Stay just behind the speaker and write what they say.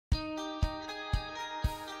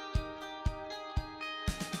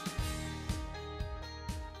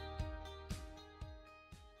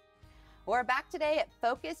We're back today at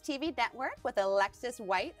Focus TV Network with Alexis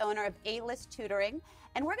White, owner of A-List Tutoring,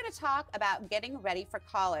 and we're going to talk about getting ready for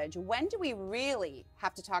college. When do we really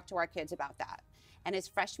have to talk to our kids about that? And is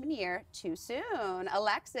freshman year too soon?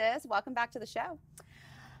 Alexis, welcome back to the show.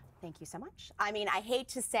 Thank you so much. I mean, I hate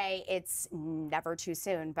to say it's never too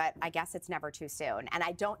soon, but I guess it's never too soon. And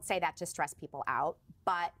I don't say that to stress people out,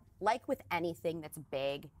 but like with anything that's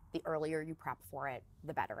big, the earlier you prep for it,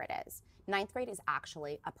 the better it is. Ninth grade is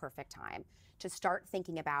actually a perfect time to start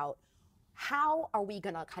thinking about how are we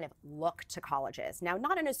going to kind of look to colleges. Now,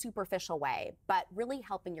 not in a superficial way, but really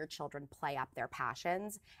helping your children play up their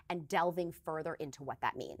passions and delving further into what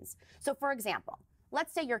that means. So for example,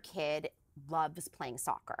 let's say your kid loves playing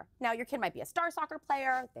soccer. Now, your kid might be a star soccer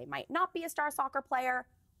player, they might not be a star soccer player,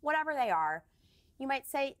 whatever they are. You might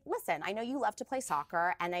say, listen, I know you love to play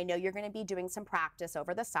soccer and I know you're going to be doing some practice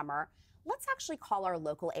over the summer. Let's actually call our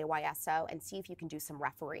local AYSO and see if you can do some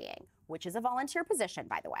refereeing, which is a volunteer position,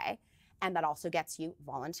 by the way. And that also gets you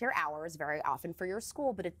volunteer hours very often for your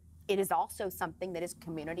school, but it is also something that is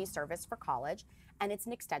community service for college, and it's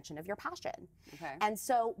an extension of your passion. Okay. And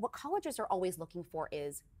so what colleges are always looking for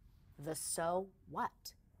is the so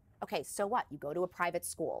what. Okay, so what? You go to a private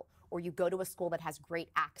school, or you go to a school that has great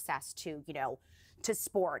access to, to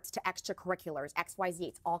sports, to extracurriculars, XYZ,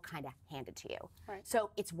 it's all kind of handed to you. Right.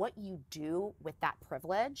 So it's what you do with that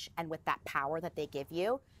privilege and with that power that they give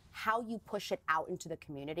you, how you push it out into the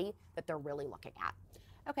community that they're really looking at.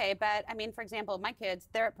 Okay, but I mean, for example, my kids,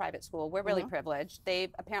 they're at private school. We're really privileged. They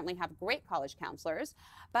apparently have great college counselors,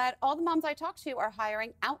 but all the moms I talk to are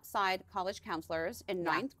hiring outside college counselors in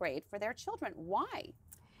ninth grade for their children. Why?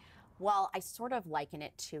 Well, I sort of liken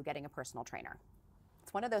it to getting a personal trainer.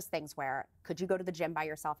 It's one of those things where, could you go to the gym by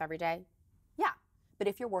yourself every day? Yeah, but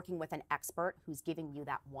if you're working with an expert who's giving you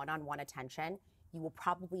that one-on-one attention, you will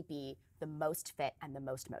probably be the most fit and the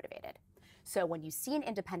most motivated. So when you see an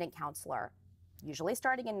independent counselor, usually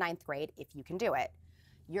starting in ninth grade, if you can do it,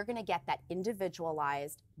 you're gonna get that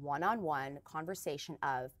individualized one-on-one conversation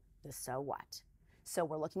of the so what. So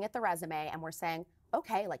we're looking at the resume and we're saying,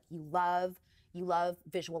 okay, like you love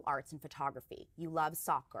visual arts and photography, you love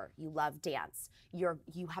soccer, you love dance, you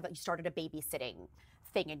started a babysitting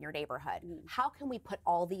thing in your neighborhood. How can we put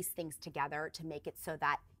all these things together to make it so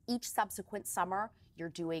that each subsequent summer you're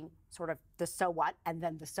doing sort of the so what and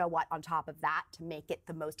then the so what on top of that to make it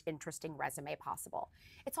the most interesting resume possible.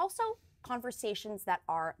 It's also conversations that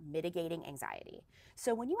are mitigating anxiety.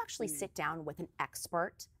 So when you actually sit down with an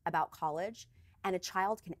expert about college, and a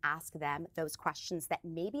child can ask them those questions that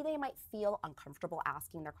maybe they might feel uncomfortable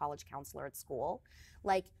asking their college counselor at school,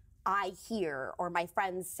 like, I hear, or my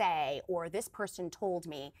friends say, or this person told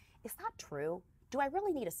me, is that true? Do I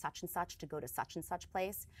really need a such and such to go to such and such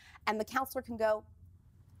place? And the counselor can go,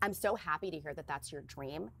 I'm so happy to hear that that's your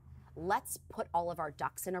dream. Let's put all of our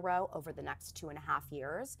ducks in a row over the next 2.5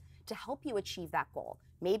 years to help you achieve that goal.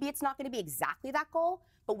 Maybe it's not going to be exactly that goal,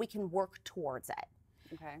 but we can work towards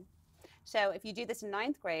it. Okay. So if you do this in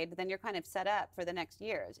ninth grade, then you're kind of set up for the next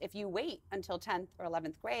years. If you wait until 10th or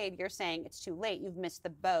 11th grade, you're saying it's too late. You've missed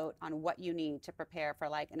the boat on what you need to prepare for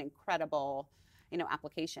like an incredible,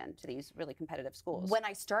 application to these really competitive schools. When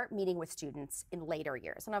I start meeting with students in later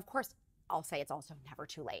years, and of course, I'll say it's also never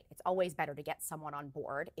too late. It's always better to get someone on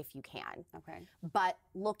board if you can. Okay. But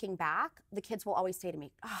looking back, the kids will always say to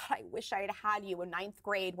me, oh, I wish I had had you in ninth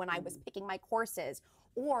grade when I was picking my courses,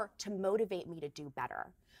 or to motivate me to do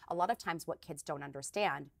better. A lot of times what kids don't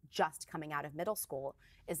understand just coming out of middle school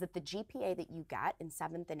is that the GPA that you get in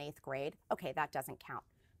 7th and 8th grade, okay, that doesn't count.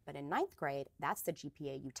 But in ninth grade, that's the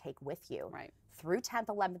GPA you take with you through 10th,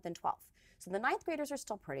 11th, and 12th. So the ninth graders are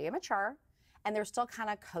still pretty immature, and they're still kind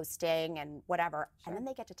of coasting and whatever. And then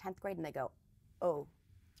they get to 10th grade and they go, oh.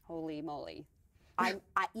 Holy moly.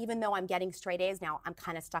 Even though I'm getting straight A's now, I'm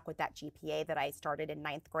kind of stuck with that GPA that I started in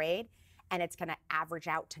ninth grade, and it's going to average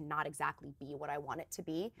out to not exactly be what I want it to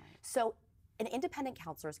be. So an independent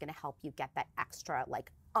counselor is going to help you get that extra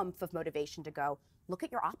oomph of motivation to go, look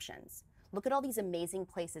at your options. Look at all these amazing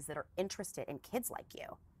places that are interested in kids like you.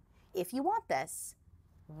 If you want this,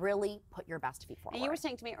 really put your best feet forward. And you were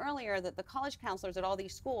saying to me earlier that the college counselors at all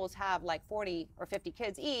these schools have like 40 or 50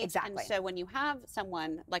 kids each. Exactly. And so when you have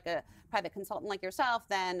someone like a private consultant like yourself,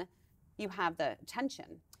 then you have the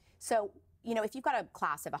attention. So, if you've got a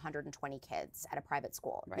class of 120 kids at a private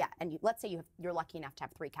school, and let's say you're lucky enough to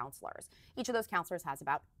have 3 counselors. Each of those counselors has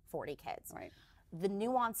about 40 kids. Right. The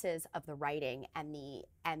nuances of the writing and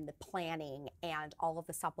the planning and all of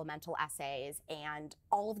the supplemental essays and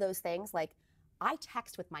all of those things, I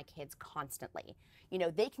text with my kids constantly. You know,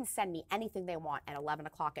 they can send me anything they want at 11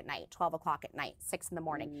 o'clock at night, 12 o'clock at night, 6 in the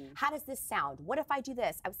morning. How does this sound? What if I do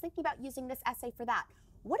this? I was thinking about using this essay for that.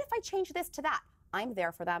 What if I change this to that? I'm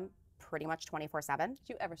there for them pretty much 24/7. Do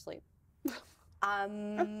you ever sleep?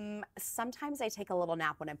 Sometimes I take a little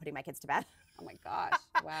nap when I'm putting my kids to bed. Oh my gosh,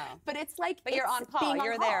 wow. But it's like, But you're on call,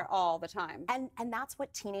 you're there all the time. And that's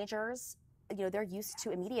what teenagers, you know, they're used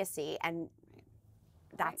to immediacy, and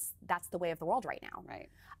that's the way of the world right now. Right.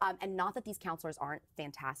 And not that these counselors aren't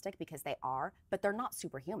fantastic, because they are, but they're not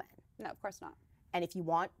superhuman. No, of course not. And if you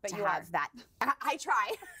want But to you have are. that, I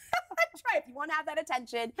try. I try. If you want to have that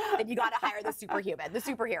attention, then you got to hire the superhuman, the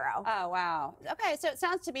superhero. Oh, wow. Okay, so it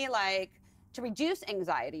sounds to me like to reduce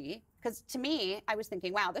anxiety, because to me, I was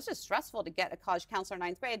thinking, wow, this is stressful to get a college counselor in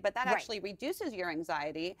 9th grade, but that Right. actually reduces your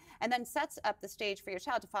anxiety and then sets up the stage for your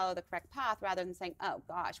child to follow the correct path rather than saying, oh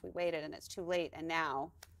gosh, we waited and it's too late and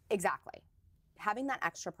now. Exactly. Having that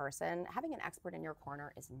extra person, having an expert in your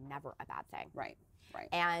corner is never a bad thing. Right, right.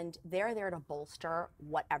 And they're there to bolster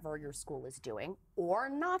whatever your school is doing or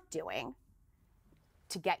not doing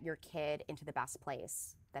to get your kid into the best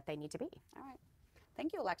place that they need to be. All right.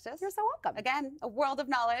 Thank you, Alexis. You're so welcome. Again, a world of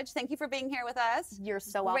knowledge. Thank you for being here with us. You're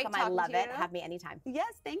so Great welcome. I talking love to it. you. Have me anytime.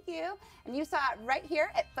 Yes, thank you. And you saw it right here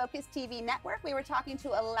at Focus TV Network. We were talking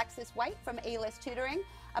to Alexis White from A-List Tutoring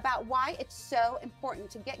about why it's so important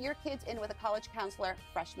to get your kids in with a college counselor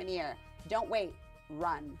freshman year. Don't wait,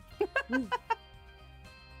 run.